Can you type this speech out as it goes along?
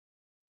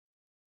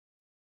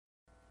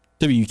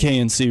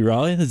WKNC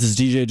Raleigh. This is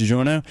DJ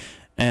DiGiorno,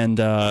 and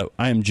I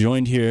am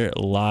joined here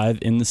live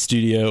in the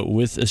studio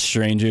with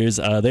Estrangers.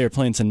 They are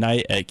playing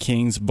tonight at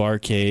King's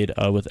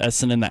Barcade with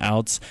Essen and the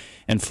Outs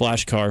and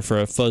Flashcar for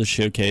a Fuzz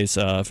showcase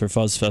for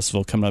Fuzz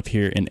Festival coming up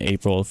here in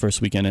April,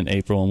 first weekend in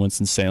April in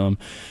Winston-Salem.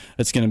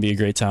 It's going to be a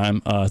great time.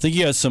 Thank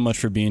you guys so much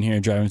for being here,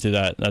 driving through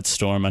that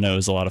storm. I know it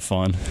was a lot of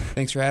fun.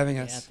 Thanks for having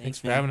us. Yeah, Thanks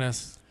for having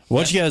us.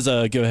 Why don't you guys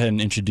go ahead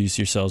and introduce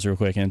yourselves real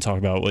quick and talk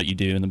about what you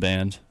do in the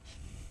band?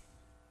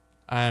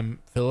 I'm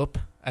Philip.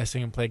 I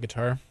sing and play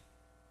guitar.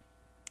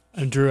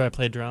 I'm Drew. I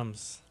play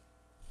drums.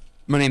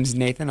 My name's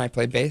Nathan. I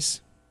play bass.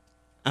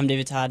 I'm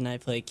David Todd, and I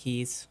play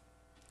keys.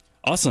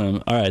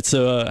 Awesome. All right.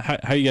 So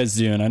how you guys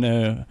doing? I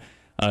know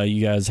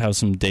you guys have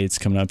some dates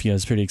coming up. You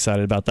guys pretty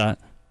excited about that?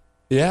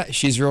 Yeah,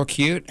 she's real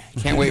cute.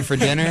 Can't wait for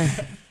dinner.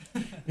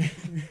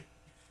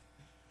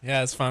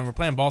 Yeah, it's fun. We're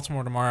playing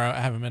Baltimore tomorrow. I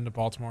haven't been to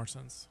Baltimore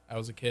since I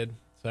was a kid,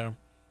 so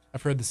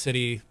I've heard the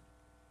city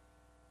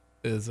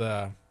is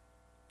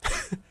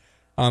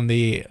on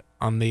the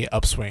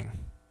upswing.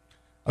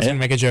 I was gonna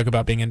make a joke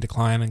about being in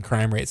decline and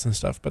crime rates and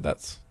stuff, but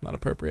that's not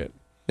appropriate.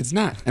 It's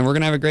not, and we're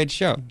gonna have a great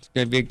show. It's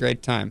gonna be a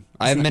great time.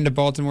 I haven't been to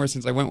Baltimore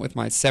since I went with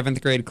my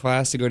 7th grade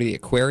class to go to the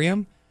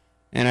aquarium,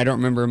 and I don't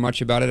remember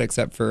much about it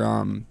except for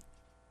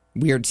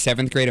weird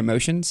 7th grade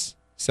emotions.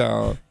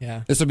 So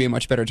Yeah. this will be a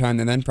much better time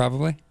than then,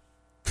 probably.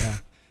 Yeah.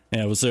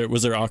 Yeah. Was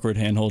there awkward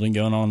hand holding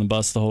going on the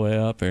bus the whole way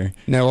up, or?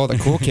 No, all the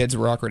cool kids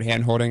were awkward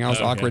hand holding. I was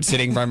Okay. awkward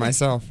sitting by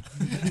myself.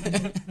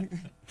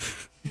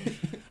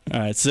 All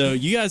right. So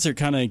you guys are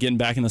kind of getting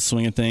back in the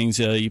swing of things.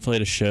 You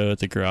played a show at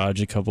the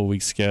Garage a couple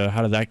weeks ago.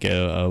 How did that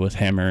go with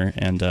Hammer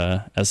and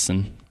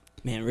Essen?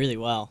 Man, really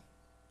well.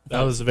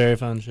 That was a very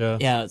fun show.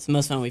 Yeah, it's the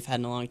most fun we've had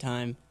in a long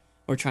time.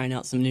 We're trying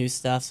out some new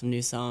stuff, some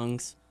new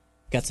songs.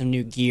 Got some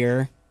new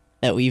gear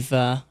that we've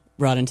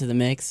brought into the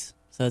mix.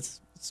 So it's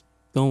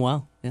going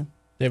well, yeah.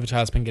 David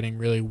Todd's been getting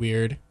really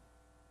weird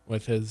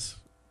with his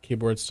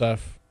keyboard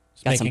stuff.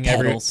 It's Got some making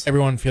pedals.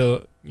 everyone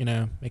feel,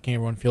 making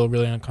everyone feel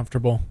really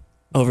uncomfortable.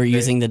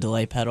 Overusing the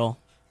delay pedal.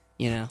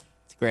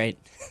 It's great.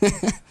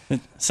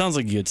 It sounds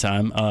like a good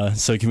time.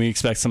 So can we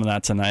expect some of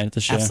that tonight at the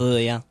show?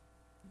 Absolutely, yeah.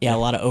 Yeah, a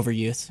lot of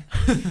overuse.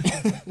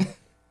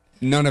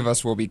 None of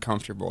us will be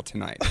comfortable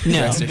tonight.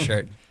 No. Rest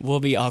assured.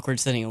 We'll be awkward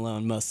sitting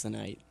alone most of the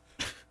night.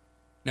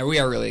 No, we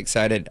are really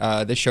excited.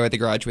 The show at the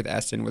Garage with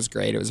Esten was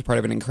great. It was a part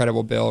of an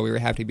incredible bill. We were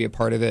happy to be a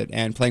part of it,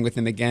 and playing with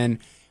them again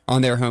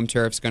on their home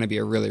turf is going to be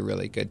a really,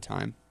 really good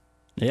time.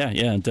 Yeah,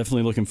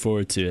 definitely looking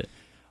forward to it.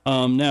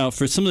 Now,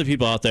 for some of the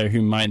people out there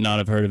who might not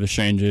have heard of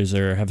Estrangers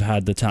or have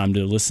had the time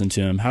to listen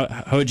to them,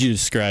 how would you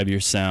describe your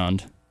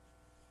sound?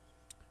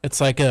 It's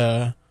like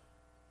a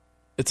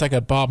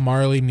Bob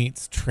Marley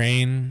meets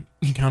Train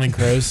Counting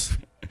Crows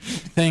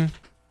thing.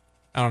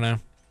 I don't know.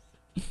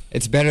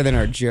 It's better than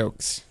our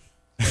jokes.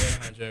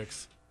 My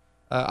jokes.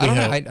 I don't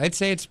know. I'd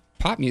say it's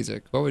pop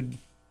music. What would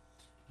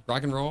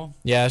rock and roll?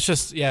 Yeah,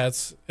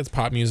 it's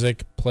pop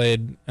music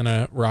played in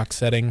a rock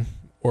setting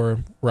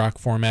or rock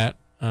format.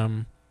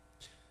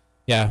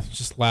 Yeah, it's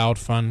just loud,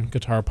 fun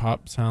guitar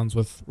pop sounds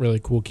with really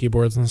cool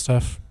keyboards and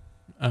stuff.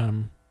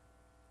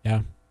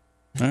 Yeah.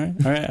 All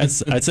right. I'd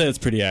say that's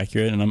pretty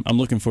accurate, and I'm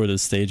looking forward to the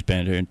stage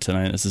banter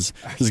tonight. This is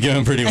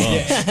going pretty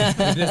well.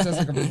 This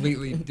doesn't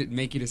completely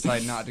make you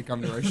decide not to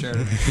come to our show.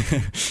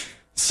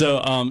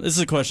 So this is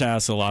a question I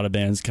ask a lot of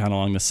bands, kind of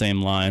along the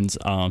same lines.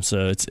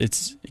 So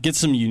it gets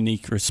some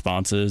unique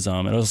responses. It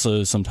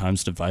also is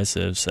sometimes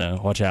divisive, so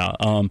watch out.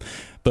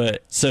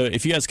 But so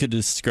if you guys could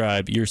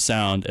describe your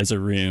sound as a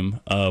room,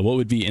 what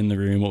would be in the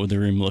room? What would the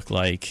room look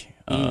like?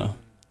 Nice.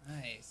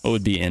 What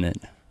would be in it?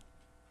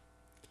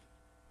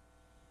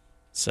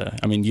 So,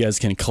 I mean, you guys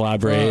can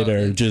collaborate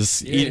or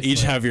just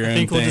each have your own thing. I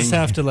think we'll just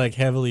have to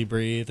heavily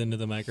breathe into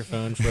the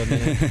microphone for a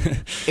minute.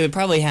 It would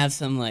probably have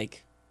some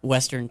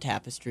Western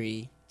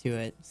tapestry to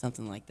it,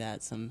 something like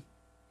that, some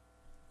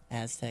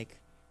Aztec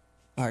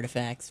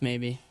artifacts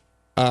maybe.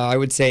 I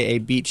would say a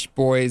Beach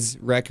Boys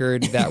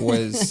record that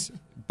was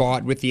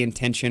bought with the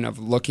intention of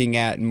looking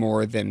at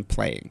more than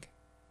playing.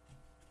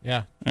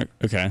 Yeah.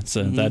 Okay,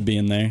 so that'd be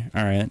in there.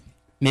 All right.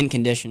 Mint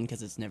condition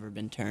because it's never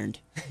been turned.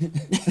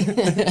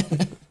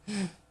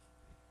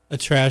 A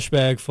trash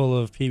bag full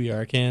of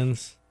PBR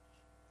cans.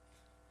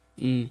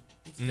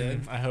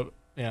 I hope.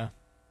 Yeah.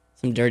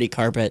 Some dirty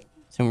carpet.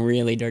 Some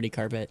really dirty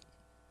carpet.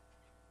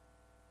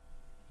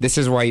 This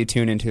is why you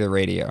tune into the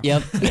radio.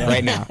 Yep.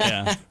 Right now.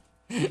 Yeah.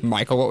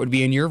 Michael, what would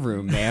be in your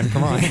room, man?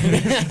 Come on. All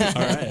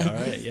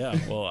right. Yeah.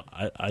 Well,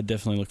 I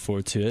definitely look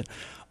forward to it.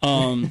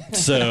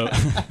 So,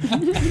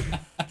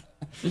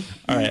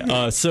 all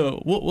right.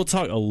 So we'll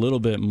talk a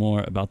little bit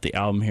more about the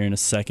album here in a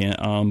second.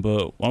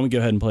 But why don't we go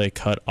ahead and play a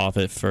cut off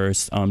it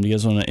first? Do you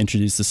guys want to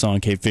introduce the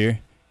song Cape Fear?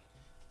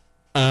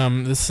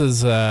 This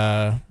is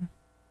a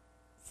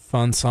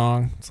fun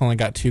song. It's only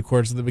got 2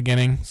 chords at the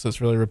beginning, so it's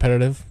really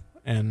repetitive,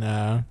 and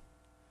so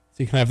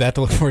you can have that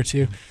to look forward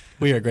to.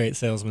 We are great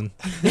salesmen.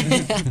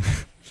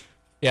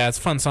 Yeah, it's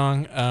a fun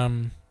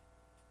song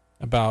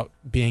about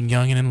being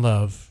young and in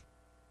love.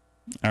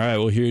 All right,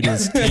 well, here it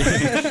is.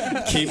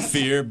 Cape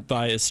Fear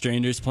by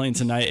Strangers playing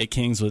tonight at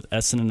Kings with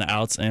Essen and the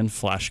Outs and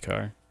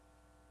Flashcar.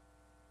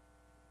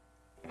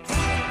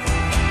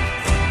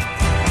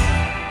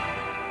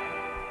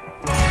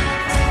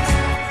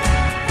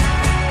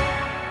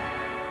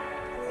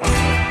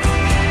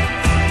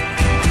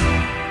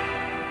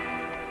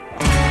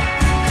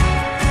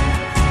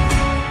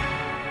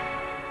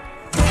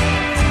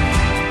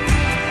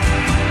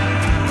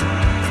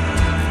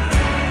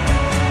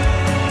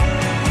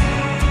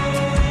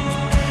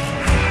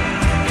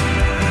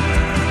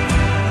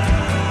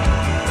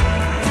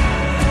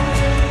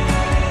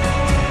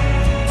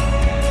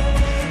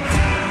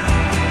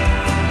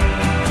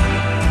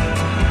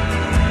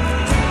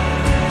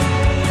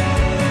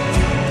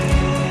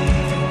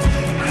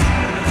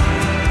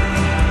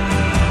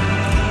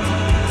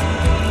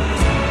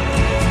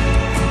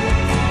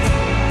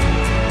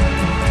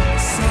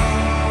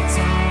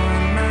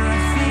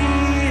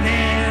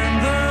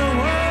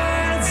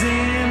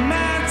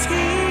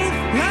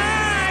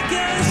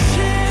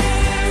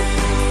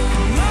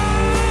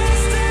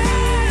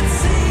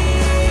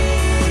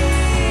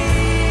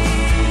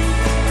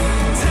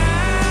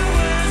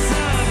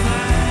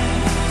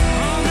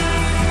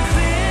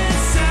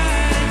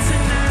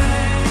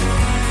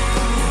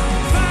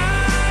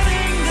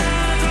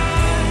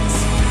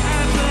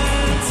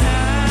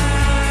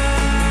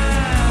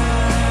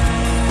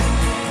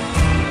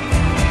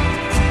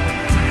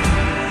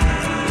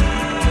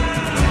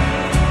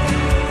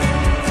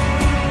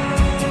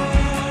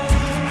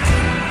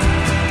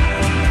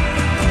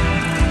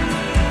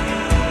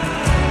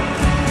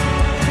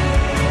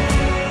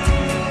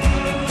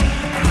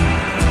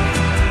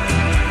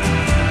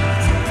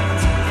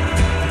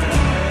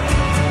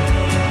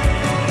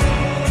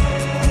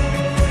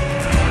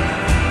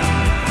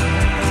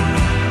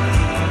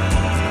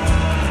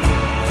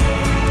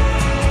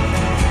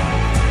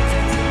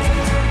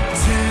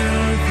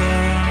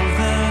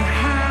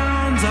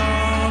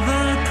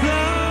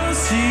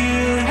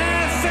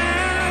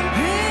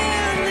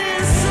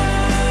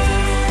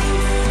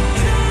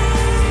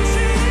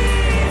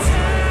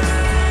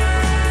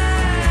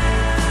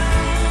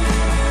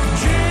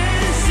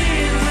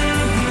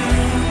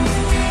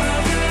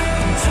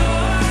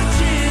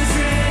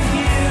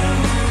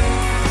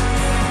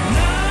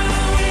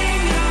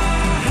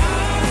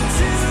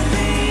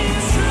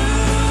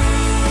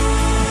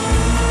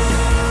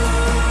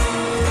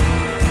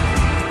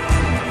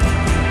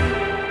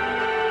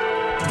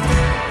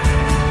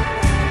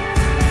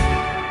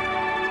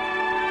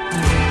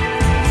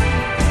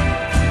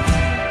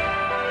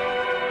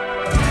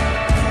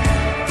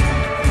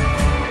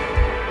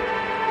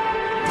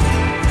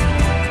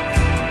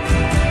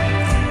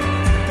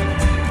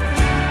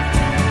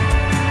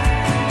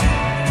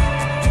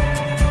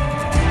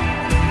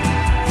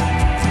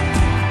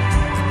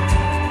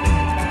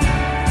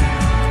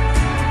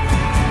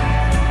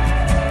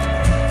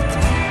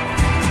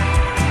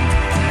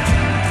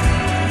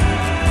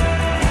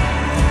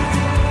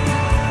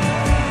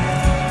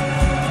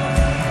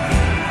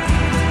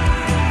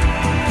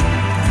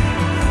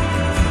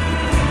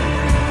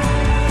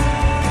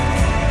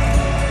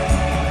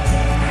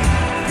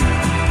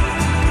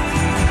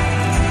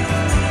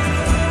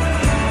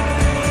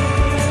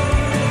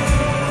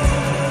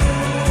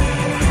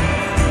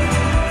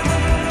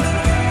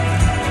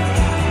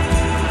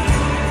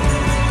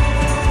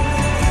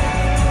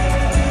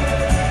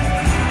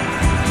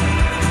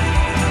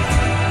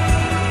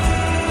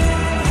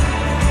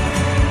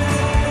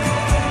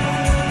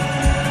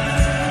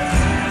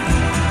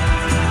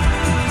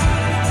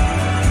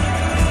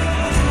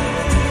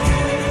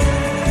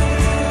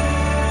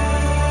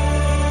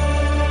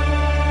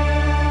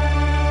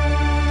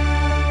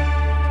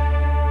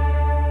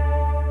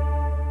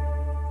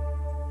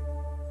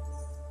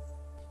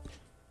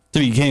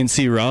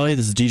 WKNC Raleigh,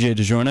 this is DJ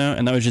DiGiorno,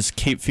 and that was just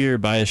Cape Fear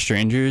by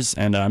Strangers,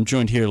 and I'm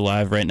joined here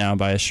live right now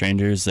by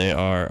Strangers. They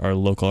are our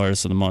local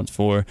artists of the month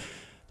for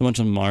the month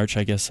of March.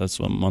 I guess that's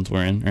what month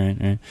we're in,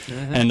 right?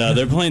 And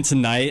they're playing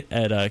tonight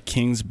at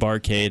King's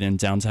Barcade in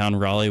downtown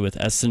Raleigh with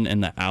Essen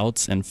and the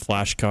Outs and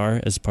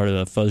Flashcar as part of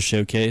the Fuzz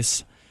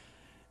Showcase.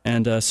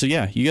 And so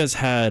yeah, you guys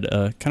had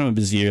kind of a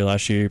busy year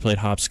last year. You played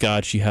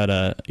Hopscotch. You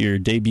had your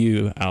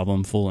debut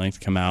album, full length,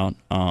 come out,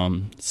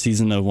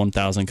 Season of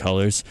 1,000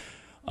 Colors.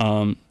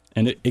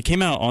 And it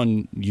came out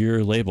on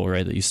your label,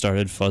 right, that you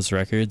started, Fuzz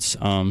Records. Do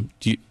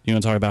you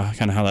want to talk about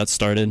kind of how that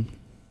started?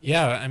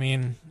 Yeah, I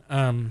mean,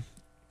 kind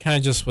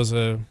of just was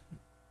a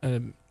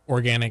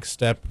organic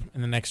step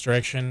in the next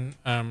direction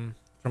from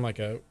like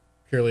a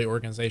purely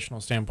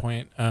organizational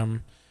standpoint.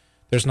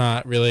 There's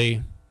not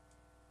really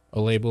a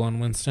label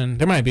in Winston.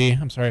 There might be.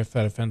 I'm sorry if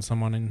that offends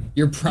someone. And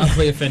You're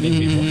probably offending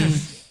people.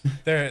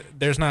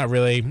 there's not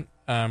really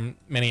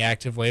many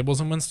active labels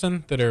in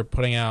Winston that are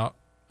putting out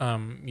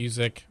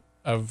music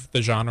of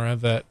the genre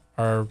that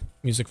our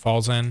music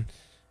falls in.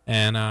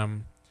 And I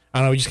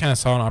don't know, we just kind of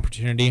saw an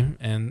opportunity,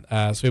 and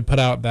so we put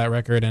out that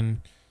record,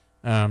 and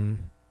the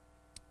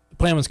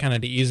plan was kind of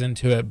to ease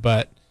into it,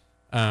 but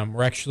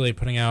We're actually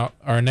putting out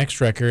our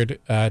next record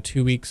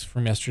 2 weeks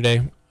from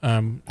yesterday.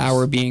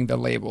 Our being the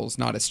labels,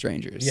 not as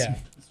strangers. Yeah.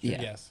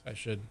 Yeah. Yes, I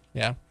should.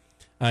 Yeah.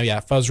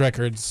 Fuzz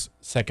Records'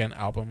 second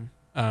album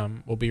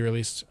will be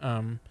released.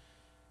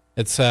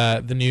 It's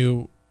the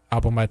new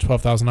album by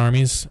 12,000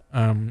 Armies.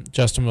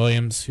 Justin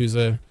Williams, who's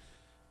a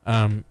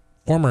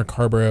former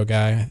Carborough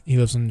guy. He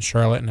lives in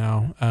Charlotte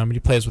now. He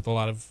plays with a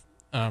lot of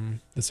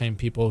the same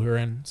people who are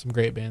in some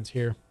great bands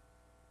here.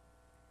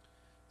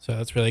 So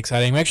that's really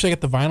exciting. We actually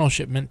got the vinyl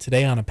shipment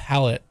today on a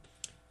pallet.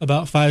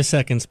 About 5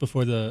 seconds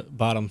before the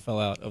bottom fell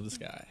out of the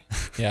sky.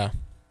 Yeah.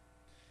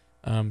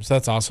 So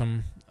that's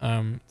awesome.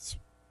 It's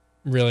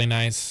really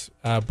nice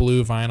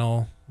blue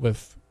vinyl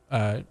with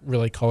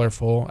really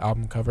colorful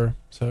album cover.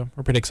 So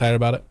we're pretty excited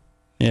about it.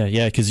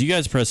 Yeah, because you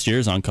guys pressed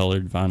yours on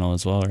colored vinyl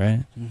as well,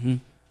 right? Mm-hmm.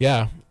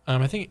 Yeah. I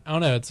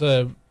don't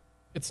know.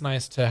 It's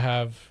nice to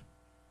have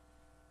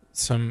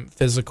some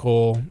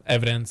physical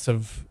evidence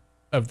of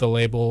the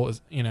label.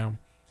 You know,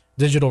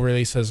 digital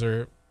releases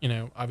are,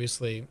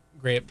 obviously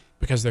great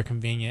because they're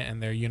convenient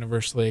and they're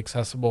universally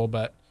accessible,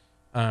 but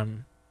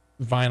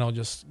vinyl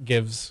just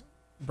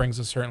brings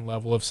a certain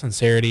level of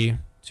sincerity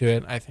to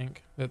it. I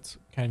think that's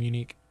kind of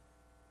unique.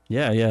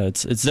 Yeah,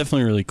 it's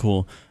definitely really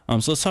cool.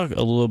 So let's talk a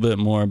little bit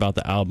more about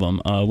the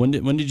album. When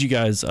did you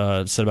guys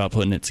set about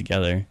putting it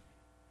together?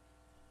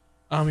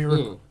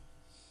 Ooh.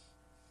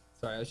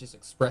 Sorry, I was just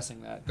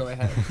expressing that. Go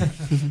ahead.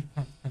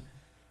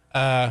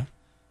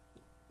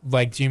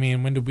 Do you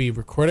mean when did we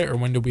record it or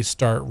when did we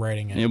start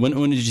writing it? Yeah,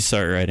 when did you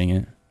start writing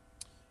it?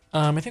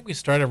 I think we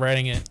started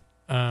writing it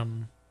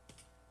in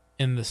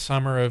the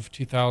summer of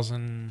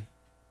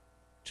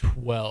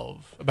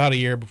 2012, about a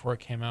year before it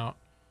came out.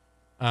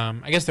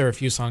 I guess there were a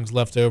few songs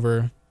left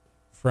over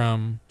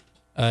from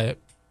a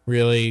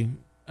really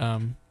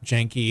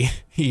janky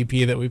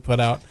EP that we put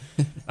out.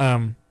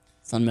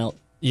 Sunmelt.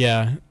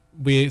 Yeah,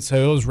 so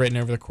it was written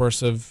over the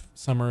course of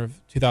summer of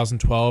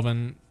 2012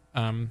 and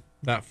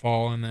that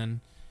fall, and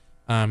then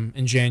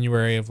in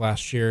January of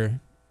last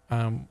year,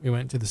 we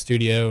went to the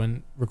studio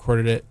and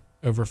recorded it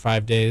over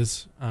 5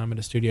 days at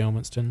a studio in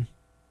Winston.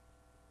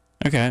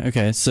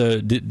 Okay.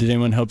 So did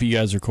anyone help you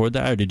guys record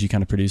that, or did you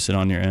kind of produce it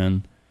on your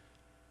own?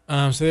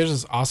 So there's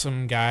this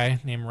awesome guy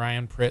named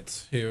Ryan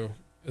Pritz who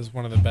is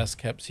one of the best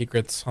kept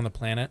secrets on the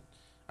planet.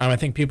 I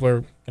think people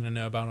are going to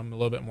know about him a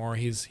little bit more.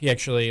 He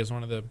actually is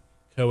one of the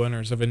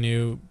co-owners of a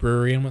new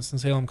brewery in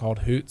Winston-Salem called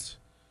Hoots.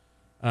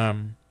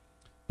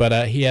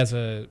 But he has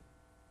a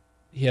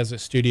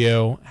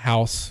studio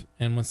house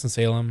in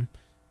Winston-Salem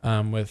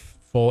with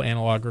full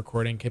analog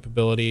recording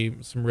capability,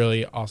 some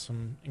really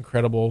awesome,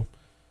 incredible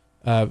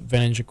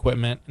vintage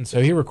equipment. And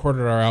so he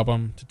recorded our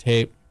album to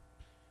tape.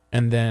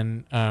 And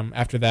then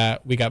after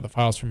that, we got the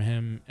files from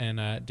him,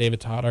 and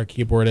David Todd, our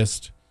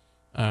keyboardist,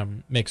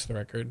 mixed the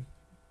record.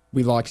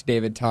 We locked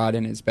David Todd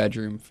in his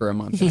bedroom for a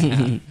month and a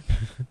half.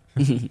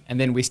 And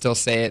then we still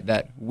say it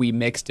that we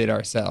mixed it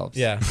ourselves.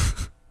 Yeah.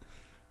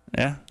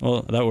 Yeah,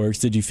 well, that works.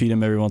 Did you feed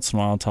him every once in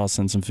a while, toss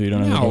in some food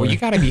on the No, door? you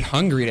got to be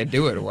hungry to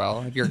do it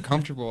well. If you're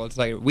comfortable, it's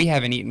like we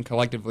haven't eaten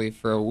collectively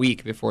for a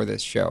week before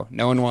this show.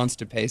 No one wants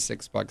to pay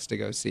 $6 to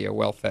go see a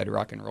well-fed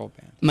rock and roll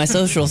band. My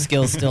social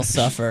skills still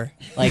suffer.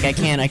 Like I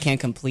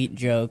can't complete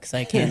jokes.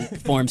 I can't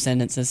form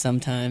sentences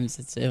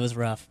sometimes. It was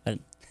rough, but.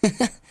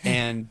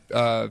 And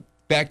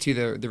back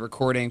to the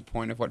recording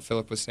point of what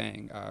Philip was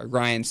saying.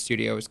 Ryan's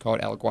studio is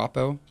called El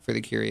Guapo for the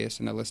curious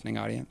and the listening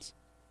audience.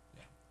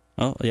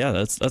 Oh yeah,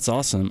 that's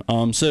awesome.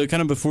 So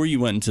kind of before you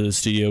went into the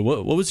studio,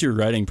 what was your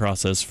writing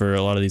process for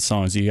a lot of these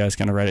songs? Do you guys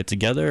kind of write it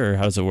together, or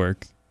how does it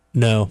work?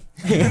 No.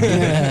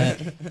 Yeah,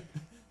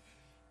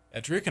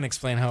 Drew can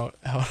explain how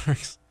it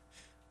works.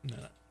 No.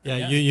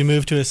 Yeah, you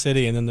move to a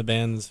city and then the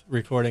band's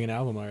recording an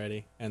album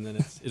already, and then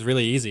it's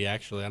really easy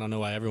actually. I don't know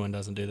why everyone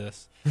doesn't do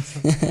this.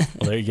 Well,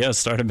 there you go.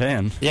 Start a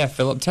band. Yeah,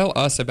 Philip, tell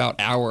us about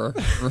our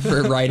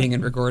writing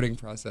and recording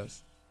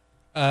process.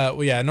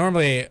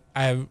 Normally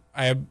I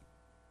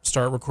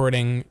start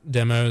recording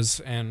demos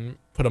and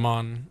put them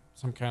on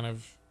some kind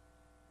of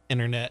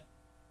internet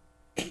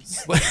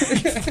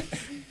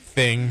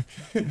thing.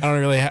 I don't know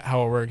really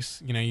how it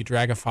works. You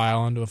drag a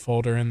file into a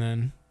folder and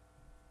then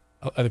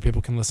other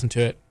people can listen to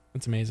it.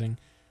 It's amazing.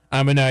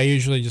 But no, I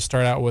usually just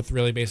start out with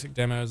really basic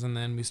demos and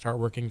then we start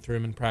working through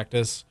them in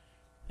practice.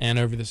 And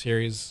over the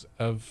series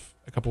of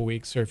a couple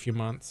weeks or a few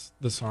months,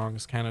 the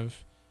songs kind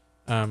of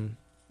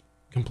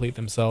complete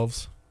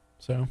themselves.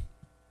 So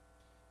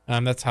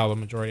that's how the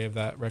majority of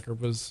that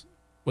record was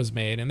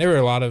made. And there were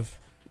a lot of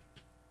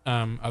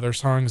other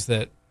songs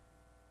that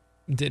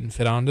didn't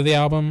fit onto the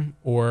album,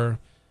 or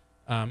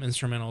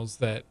instrumentals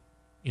that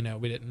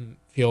we didn't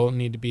feel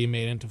need to be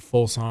made into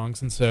full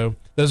songs. And so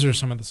those are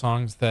some of the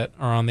songs that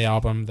are on the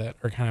album that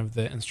are kind of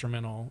the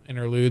instrumental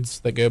interludes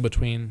that go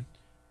between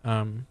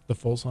the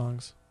full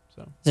songs.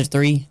 So There's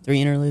three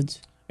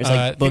interludes. There's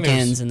like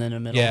bookends and then a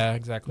middle. Yeah,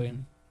 exactly.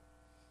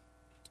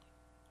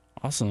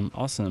 Awesome.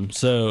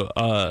 So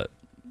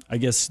I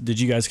guess, did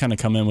you guys kind of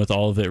come in with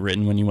all of it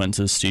written when you went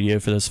to the studio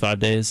for those 5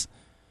 days?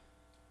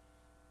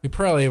 We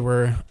probably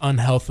were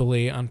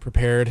unhealthily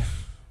unprepared,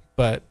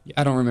 but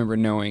I don't remember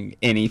knowing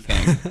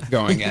anything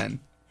going in.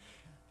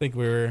 I think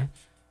we were,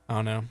 I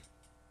don't know.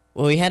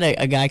 Well, we had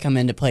a guy come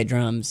in to play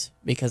drums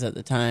because at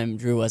the time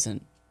Drew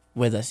wasn't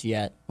with us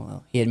yet.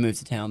 Well, he had moved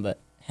to town but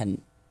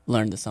hadn't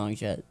learned the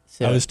songs yet.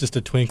 So I was just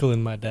a twinkle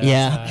in my dad's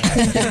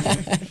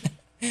eye.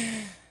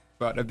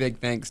 But a big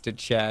thanks to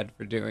Chad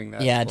for doing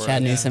that. Yeah, for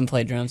Chad us. Newsom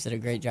played drums, did a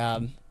great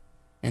job.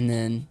 And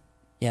then,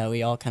 yeah,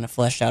 we all kind of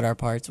fleshed out our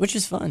parts, which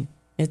is fun.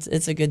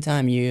 It's a good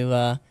time.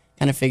 You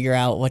kind of figure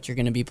out what you're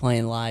going to be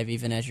playing live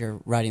even as you're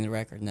writing the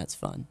record, and that's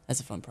fun. That's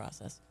a fun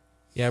process.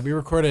 Yeah, we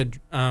recorded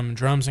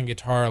drums and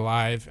guitar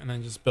live and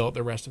then just built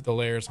the rest of the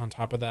layers on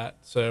top of that.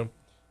 So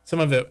some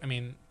of it, I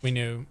mean, we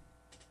knew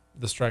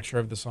the structure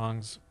of the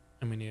songs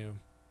and we knew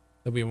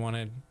that we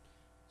wanted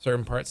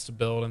certain parts to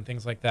build and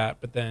things like that.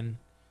 But then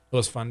it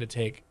was fun to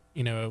take,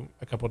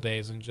 a couple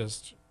days and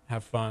just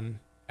have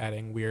fun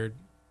adding weird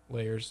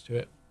layers to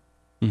it.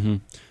 Mm-hmm.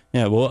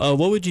 Yeah. Well,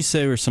 what would you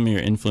say were some of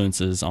your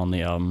influences on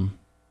the album?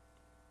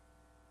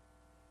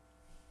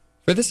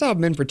 For this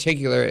album in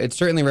particular, it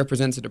certainly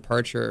represents a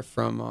departure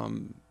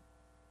from,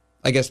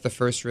 I guess, the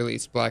first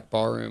release, Black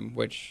Ballroom,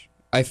 which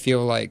I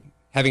feel like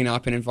having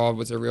not been involved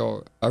was a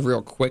real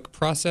quick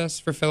process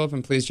for Philip.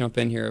 And please jump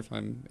in here if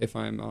I'm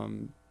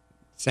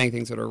saying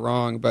things that are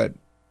wrong. But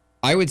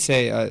I would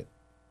say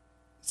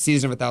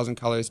Season of a Thousand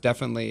Colors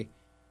definitely,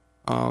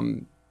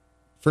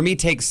 for me,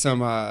 takes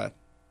some how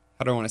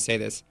do I want to say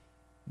this?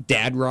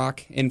 Dad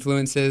rock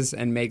influences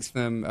and makes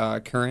them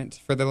current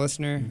for the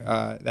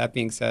listener. That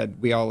being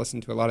said, we all listen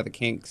to a lot of the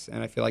Kinks,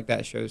 and I feel like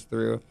that shows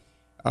through.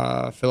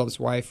 Philip's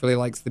wife really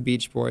likes the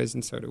Beach Boys,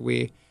 and so do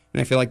we. And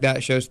I feel like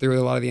that shows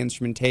through a lot of the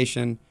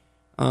instrumentation.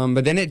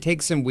 But then it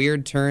takes some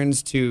weird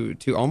turns to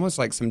almost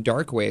like some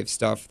dark wave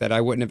stuff that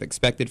I wouldn't have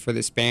expected for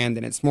this band,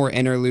 and it's more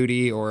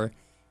interlude-y, or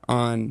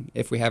on,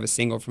 if we have a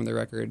single from the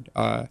record,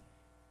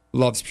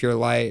 Love's Pure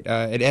Light.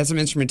 It has some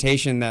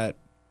instrumentation that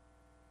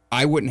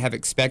I wouldn't have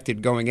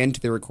expected going into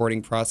the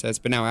recording process,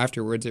 but now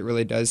afterwards it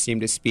really does seem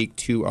to speak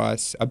to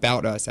us,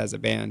 about us as a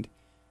band.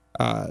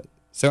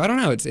 So I don't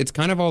know, it's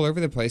kind of all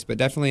over the place, but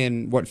definitely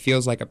in what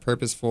feels like a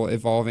purposeful,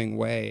 evolving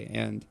way.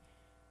 And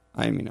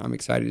I mean, I'm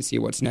excited to see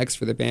what's next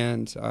for the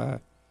band. I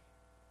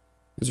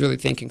was really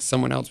thinking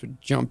someone else would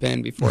jump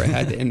in before I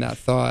had to end that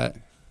thought.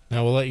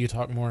 Now we'll let you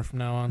talk more from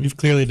now on. You've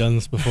clearly done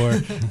this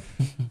before.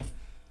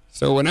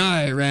 So when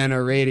I ran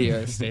a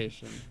radio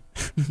station...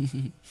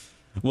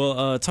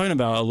 Well, talking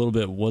about a little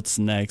bit what's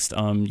next,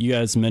 you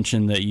guys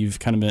mentioned that you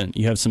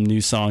have some new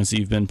songs that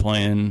you've been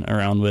playing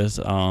around with.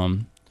 Are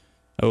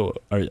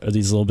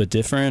these a little bit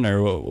different,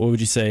 or what would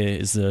you say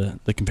is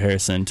the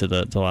comparison to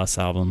the last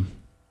album?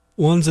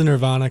 One's a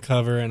Nirvana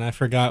cover, and I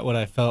forgot what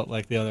I felt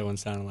like the other one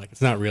sounded like. It's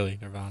not really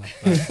Nirvana.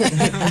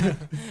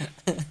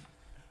 But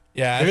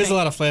Yeah, there is a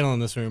lot of flannel in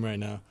this room right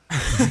now.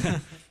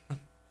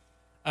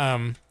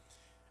 I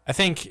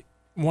think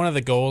one of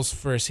the goals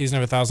for Season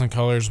of a Thousand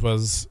Colors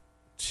was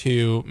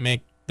to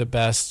make the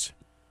best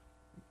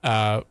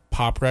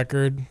pop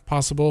record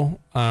possible,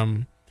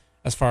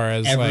 as far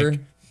as Ever?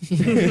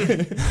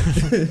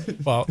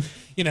 well,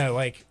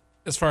 like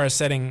as far as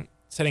setting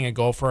a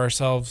goal for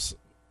ourselves,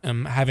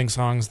 having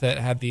songs that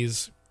had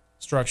these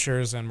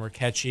structures and were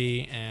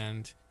catchy,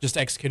 and just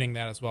executing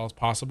that as well as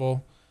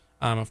possible.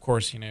 Of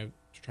course, to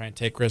try and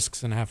take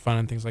risks and have fun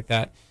and things like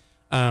that.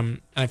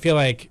 And I feel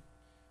like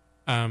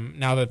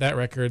now that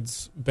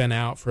record's been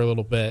out for a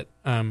little bit,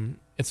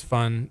 it's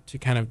fun to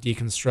kind of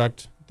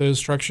deconstruct those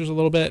structures a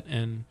little bit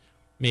and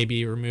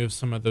maybe remove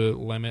some of the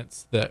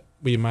limits that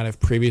we might have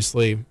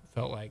previously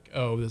felt like,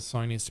 oh, this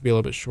song needs to be a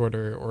little bit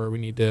shorter, or we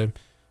need to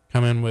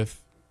come in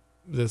with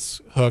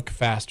this hook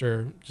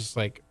faster. Just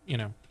like,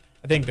 I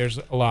think there's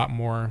a lot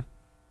more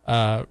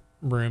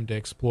room to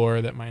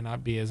explore that might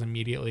not be as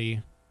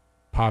immediately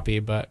poppy,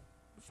 but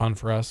fun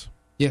for us.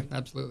 Yeah,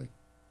 absolutely.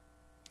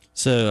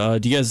 So,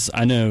 do you guys?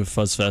 I know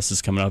Fuzz Fest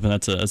is coming up, and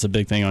that's a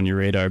big thing on your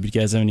radar. But do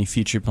you guys have any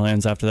future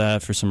plans after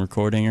that for some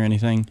recording or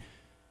anything?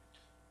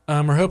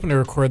 We're hoping to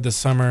record this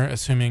summer,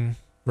 assuming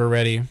we're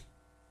ready.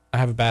 I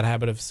have a bad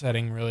habit of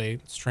setting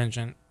really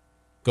stringent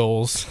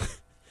goals.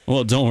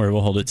 Well, don't worry,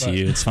 we'll hold it to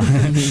you. It's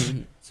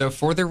fine. So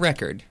for the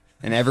record,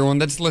 and everyone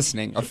that's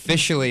listening,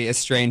 officially as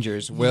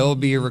strangers, will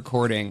be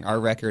recording our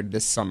record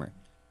this summer.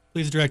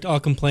 Please direct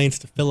all complaints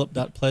to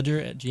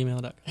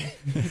philip.pledger@gmail.com.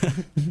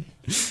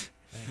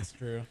 Thanks,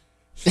 Drew.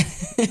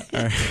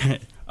 All right.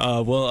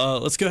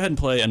 Let's go ahead and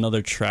play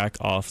another track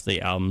off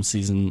the album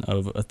Season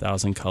of a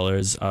Thousand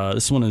Colors.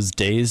 This one is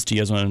Dazed. Do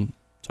you guys want to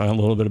talk a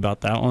little bit about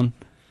that one?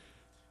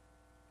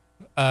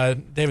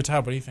 David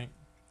Todd, what do you think?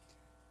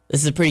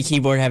 This is a pretty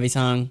keyboard-heavy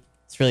song.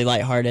 It's really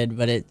lighthearted,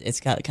 but it's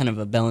got kind of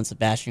a Bell and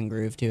Sebastian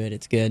groove to it.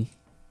 It's good.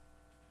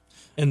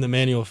 And the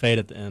manual fade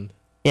at the end.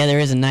 Yeah, there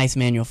is a nice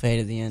manual fade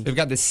at the end. We've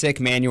got this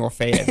sick manual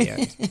fade at the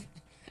end.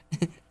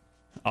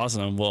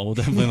 Awesome. Well, we'll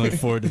definitely look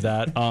forward to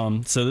that.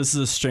 So this is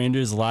the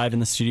Strangers live in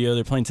the studio.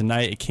 They're playing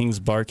tonight at King's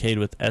Barcade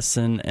with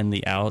Essen and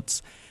the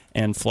Outs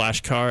and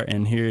Flashcar,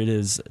 and here it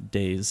is,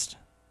 Dazed.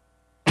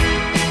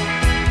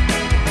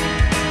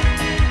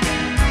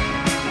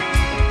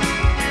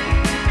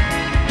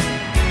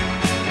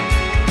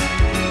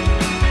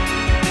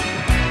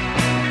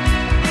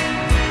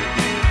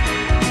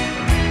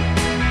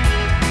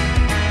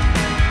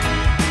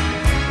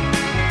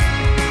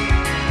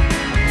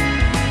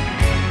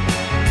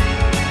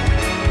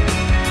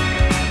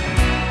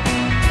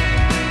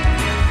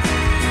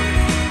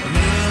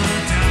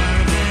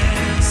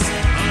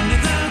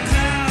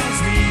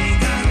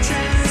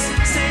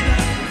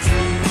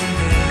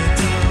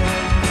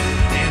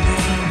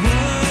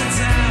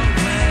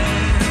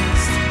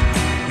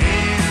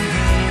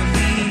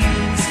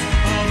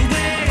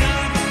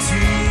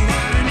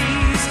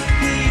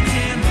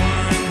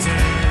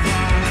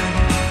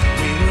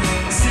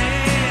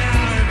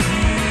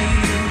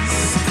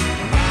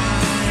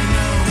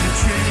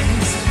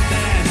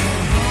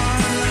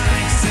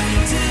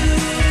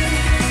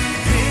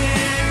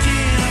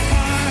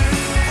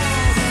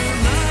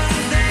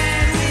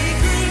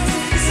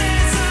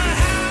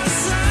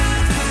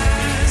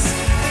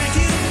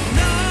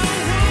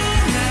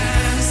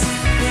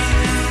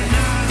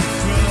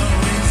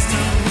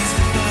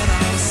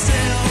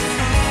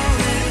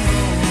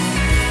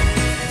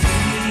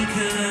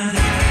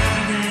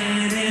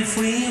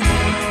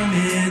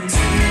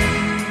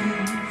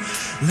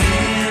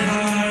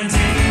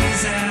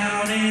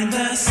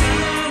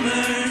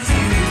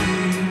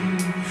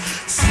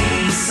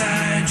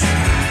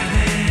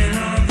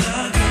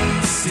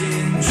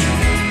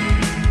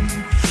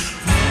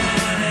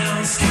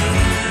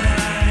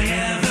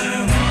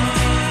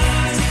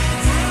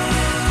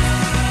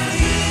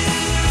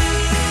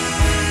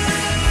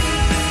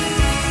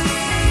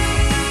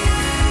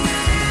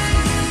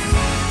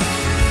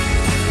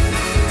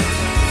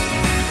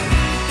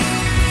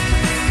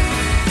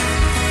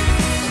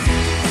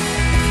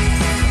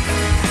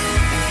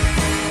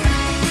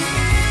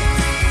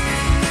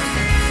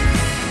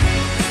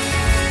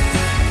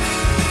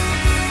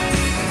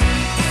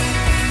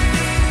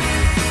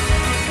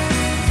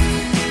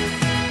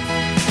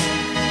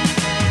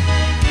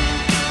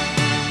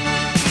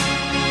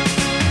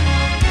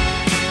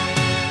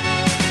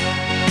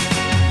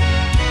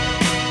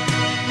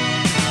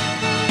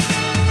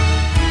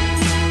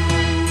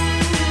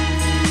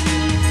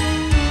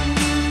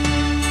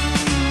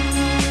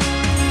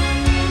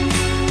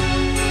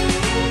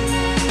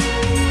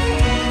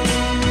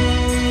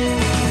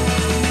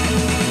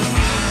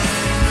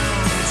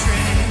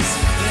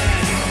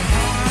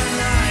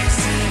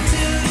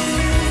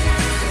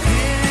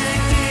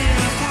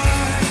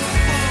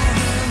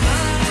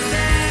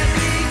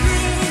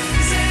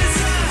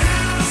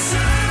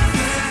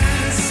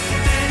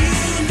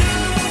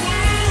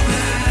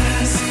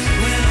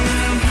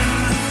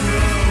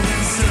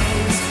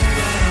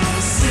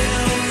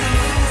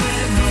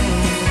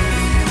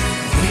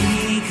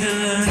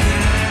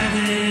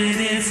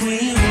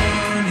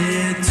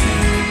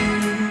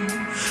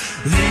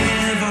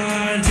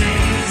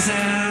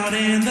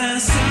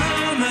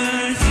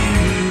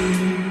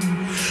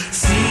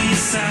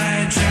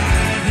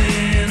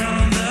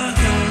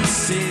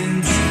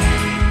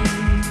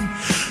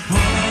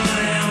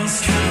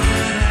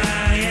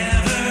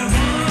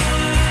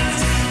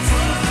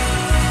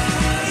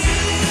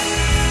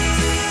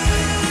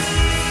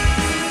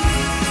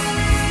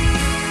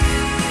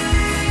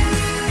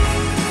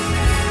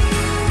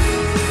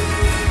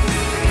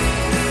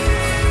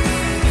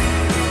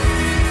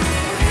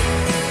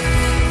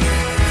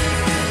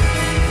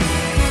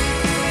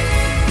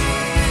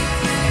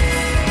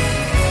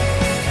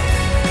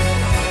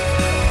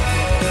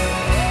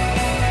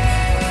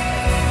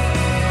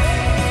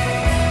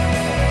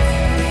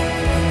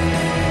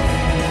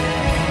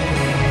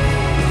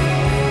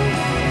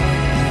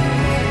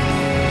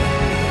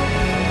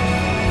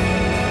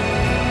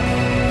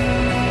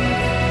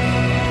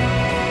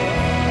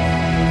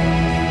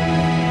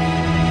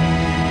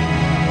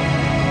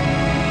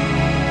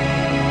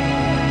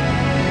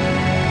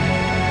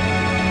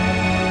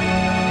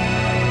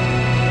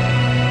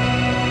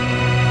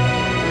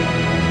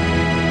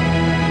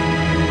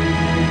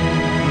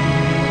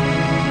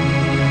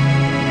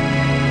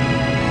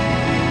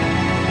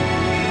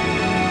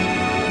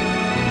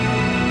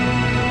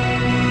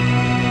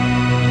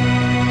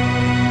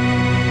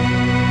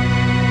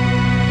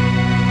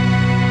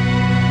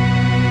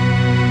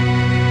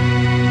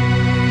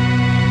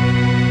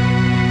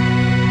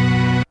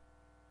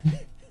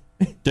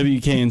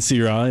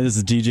 WKNC Raleigh. This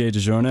is DJ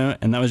DiGiorno,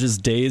 and that was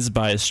just "Dazed"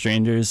 by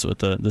Strangers with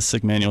the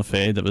sick Manuel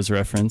Fade that was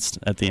referenced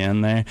at the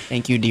end there.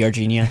 Thank you,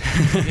 D'Argenia.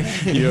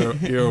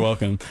 You're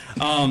welcome.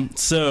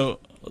 So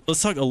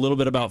let's talk a little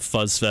bit about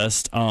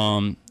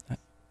FuzzFest.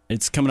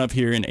 It's coming up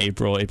here in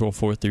April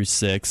 4th through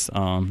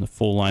 6th. The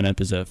full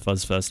lineup is at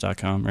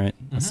fuzzfest.com, right?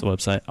 That's the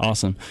website.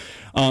 Awesome.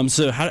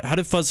 So how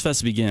did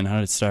FuzzFest begin? How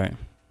did it start?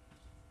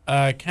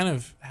 Kind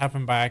of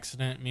happened by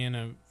accident. Me and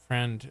a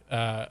friend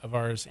of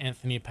ours,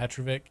 Anthony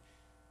Petrovic,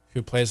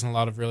 who plays in a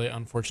lot of really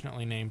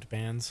unfortunately named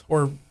bands,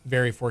 or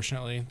very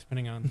fortunately,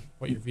 depending on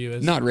what your view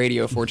is. Not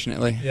radio,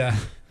 fortunately. Yeah.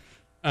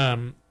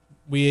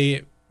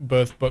 We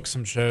both booked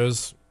some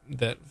shows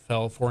that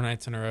fell 4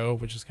 nights in a row,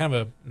 which is kind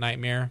of a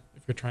nightmare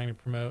if you're trying to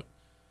promote.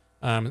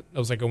 It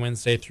was like a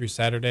Wednesday through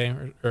Saturday,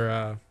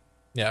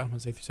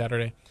 Wednesday through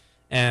Saturday.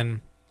 And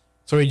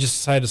so we just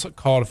decided to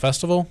call it a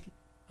festival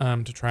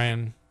to try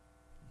and...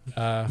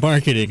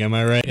 Marketing, am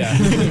I right? Yeah.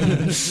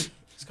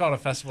 It's called a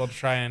festival to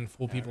try and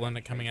fool people into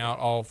coming out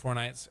all 4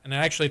 nights. And it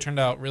actually turned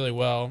out really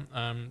well.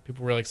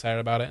 People were really excited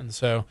about it. And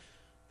so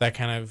that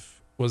kind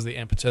of was the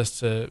impetus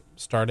to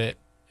start it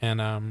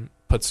and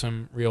put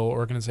some real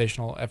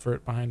organizational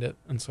effort behind it.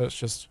 And so it's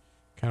just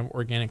kind of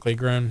organically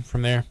grown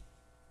from there.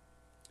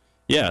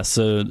 Yeah,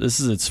 so this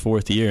is its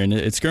 4th year, and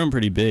it's grown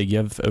pretty big. You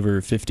have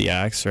over 50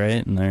 acts,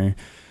 right? And they're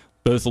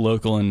both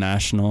local and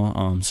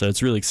national. So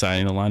it's really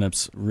exciting. The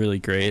lineup's really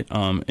great.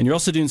 And you're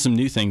also doing some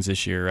new things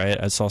this year, right?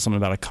 I saw something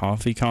about a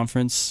coffee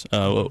conference.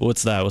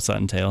 What's that? What's that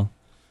entail?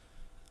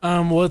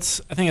 Well,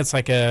 I think it's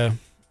like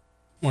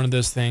one of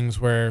those things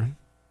where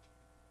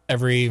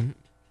every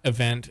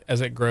event,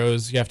 as it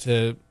grows, you have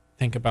to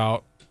think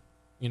about,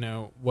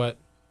 what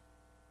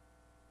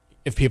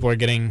if people are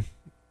getting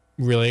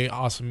really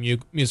awesome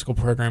musical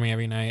programming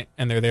every night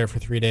and they're there for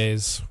 3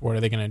 days, what are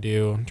they going to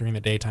do during the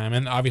daytime?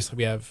 And obviously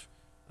we have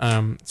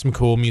some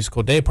cool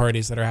musical day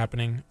parties that are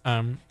happening.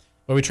 But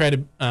we try to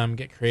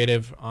get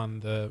creative on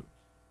the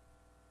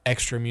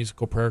extra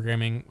musical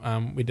programming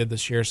we did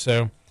this year.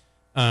 So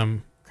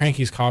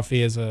Cranky's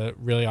Coffee is a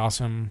really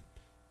awesome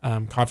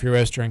coffee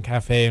roaster and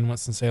cafe in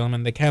Winston-Salem.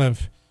 And they kind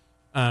of,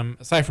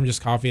 aside from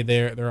just coffee,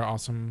 they're an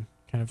awesome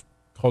kind of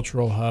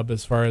cultural hub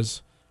as far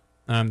as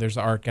there's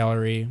the art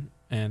gallery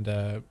and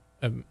a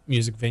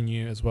music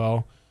venue as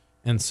well.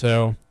 And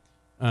so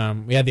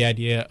we had the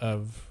idea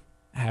of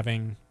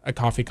having a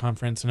coffee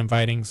conference and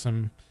inviting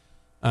some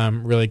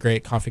really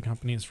great coffee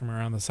companies from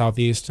around the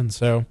Southeast. And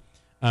so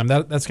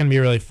that's going to be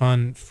a really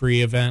fun,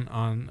 free event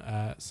on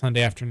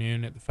Sunday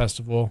afternoon at the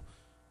festival.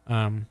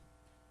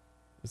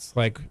 It's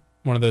like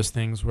one of those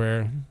things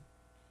where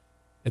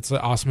it's an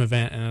awesome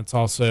event, and it's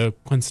also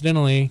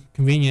coincidentally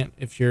convenient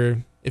if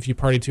you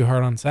party too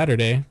hard on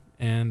Saturday,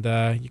 and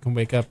you can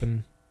wake up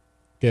and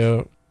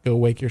go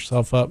wake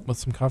yourself up with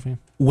some coffee.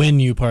 When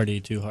you party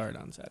too hard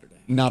on Saturday.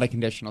 Not a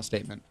conditional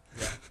statement.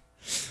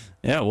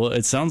 Yeah, well,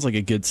 it sounds like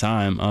a good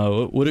time.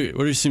 What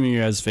are some of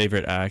your guys'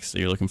 favorite acts that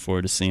you're looking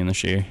forward to seeing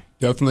this year?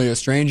 Definitely the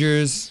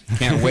Strangers.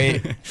 Can't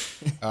wait.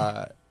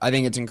 I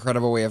think it's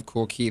incredible we have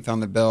Cool Keith on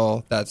the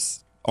bill.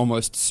 That's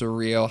almost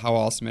surreal how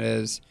awesome it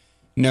is.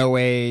 No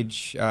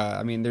Age.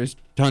 There's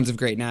tons of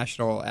great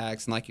national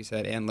acts, and like you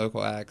said, and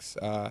local acts.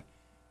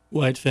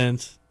 White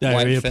Fence,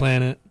 Diarrhea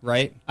Planet.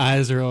 Right?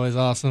 Eyes are always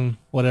awesome.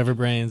 Whatever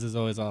Brains is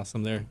always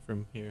awesome. They're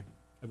from here,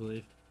 I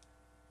believe.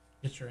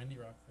 Get your indie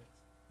rock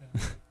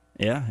fix.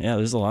 Yeah,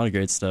 there's a lot of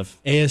great stuff.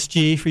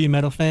 ASG for you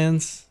metal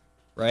fans.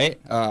 Right?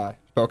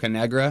 Boca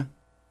Negra.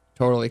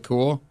 Totally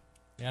cool.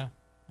 Yeah.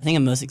 I think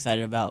I'm most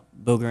excited about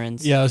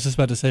Boogerins. Yeah, I was just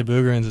about to say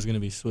Boogerins is going to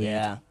be sweet.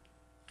 Yeah.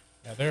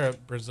 Yeah, they're a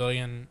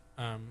Brazilian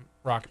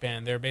rock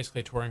band. They're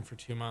basically touring for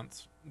 2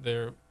 months.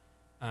 They're,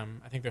 I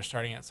think they're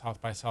starting at South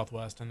by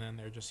Southwest, and then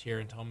they're just here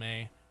until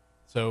May.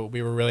 So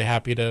we were really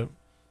happy to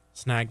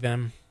snag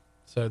them.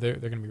 So they're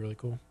going to be really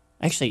cool.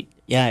 Actually,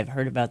 yeah, I've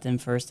heard about them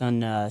first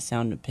on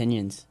Sound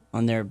Opinions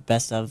on their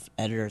best of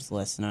editors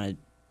list, and I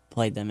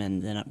played them.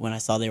 And then when I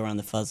saw they were on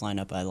the Fuzz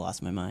lineup, I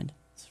lost my mind.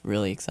 It's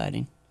really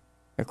exciting.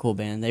 They're a cool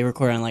band. They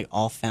record on like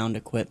all found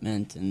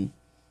equipment, and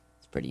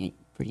it's pretty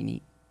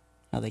neat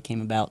how they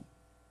came about.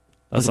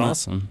 That's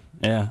awesome.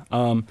 Yeah.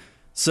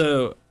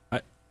 So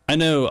I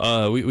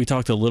know we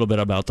talked a little bit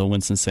about the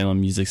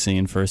Winston-Salem music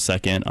scene for a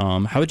second.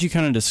 How would you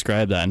kind of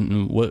describe that,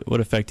 and what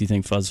effect do you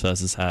think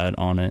FuzzFest has had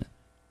on it?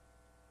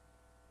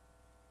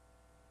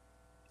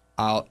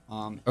 I'll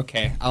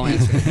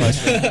answer the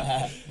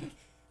question.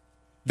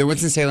 The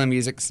Winston-Salem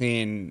music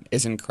scene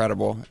is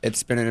incredible.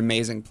 It's been an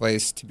amazing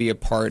place to be a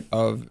part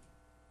of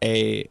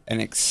an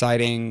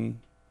exciting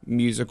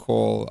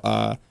musical,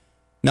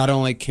 not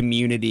only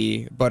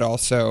community, but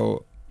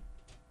also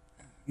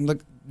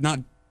not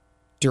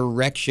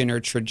direction or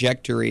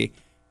trajectory,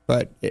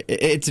 but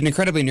it's an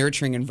incredibly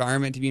nurturing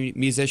environment to be a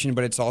musician,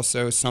 but it's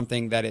also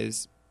something that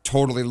is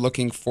totally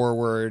looking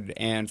forward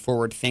and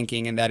forward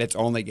thinking, and that it's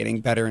only getting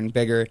better and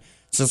bigger.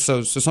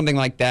 So something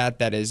like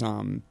that is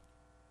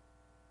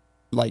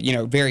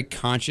very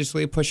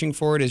consciously pushing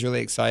forward is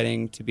really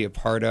exciting to be a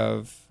part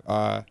of.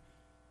 But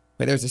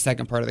there's the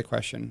second part of the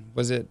question.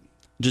 Was it?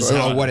 Just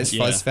what has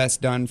yeah.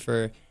 FuzzFest done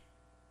for?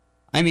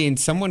 I mean,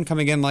 someone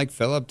coming in like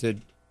Philip to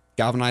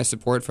galvanize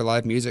support for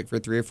live music for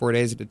 3 or 4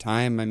 days at a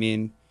time. I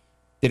mean,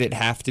 did it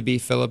have to be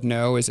Philip?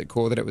 No. Is it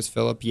cool that it was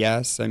Philip?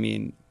 Yes. I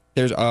mean,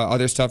 there's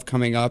other stuff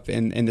coming up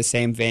in the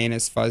same vein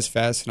as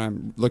FuzzFest, and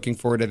I'm looking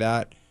forward to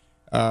that.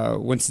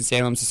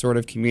 Winston-Salem's a sort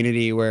of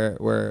community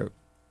where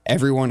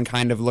everyone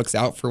kind of looks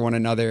out for one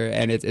another,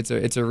 and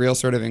it's a real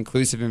sort of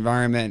inclusive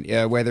environment,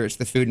 whether it's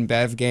the food and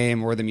bev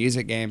game or the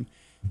music game.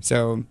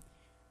 So,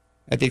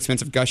 at the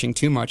expense of gushing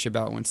too much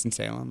about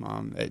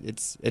Winston-Salem,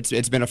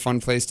 it's been a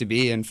fun place to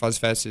be, and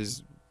FuzzFest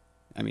is,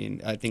 I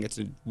mean, I think it's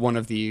one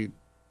of the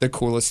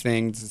coolest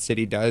things the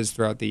city does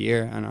throughout the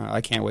year, and I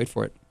can't wait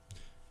for it.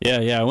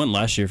 Yeah, I went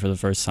last year for the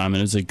first time, and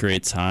it was a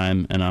great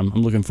time, and I'm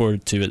looking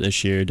forward to it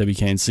this year.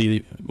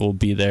 WKNC will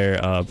be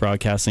there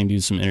broadcasting, do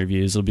some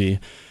interviews. It'll be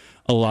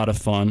a lot of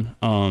fun.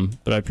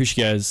 But I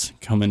appreciate you guys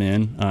coming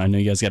in. I know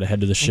you guys got to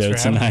head to the show for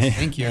having us. tonight.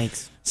 Thank you.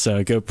 Thanks.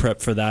 So go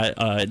prep for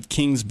that.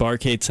 King's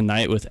Barcade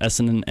tonight with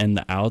Essendon and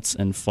the Outs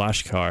and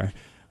Flash Car.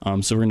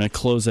 So we're going to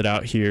close it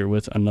out here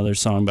with another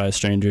song by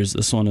Strangers.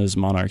 This one is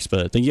Monarchs,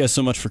 but thank you guys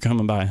so much for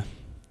coming by.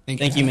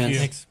 Thank you, man.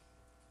 Thanks.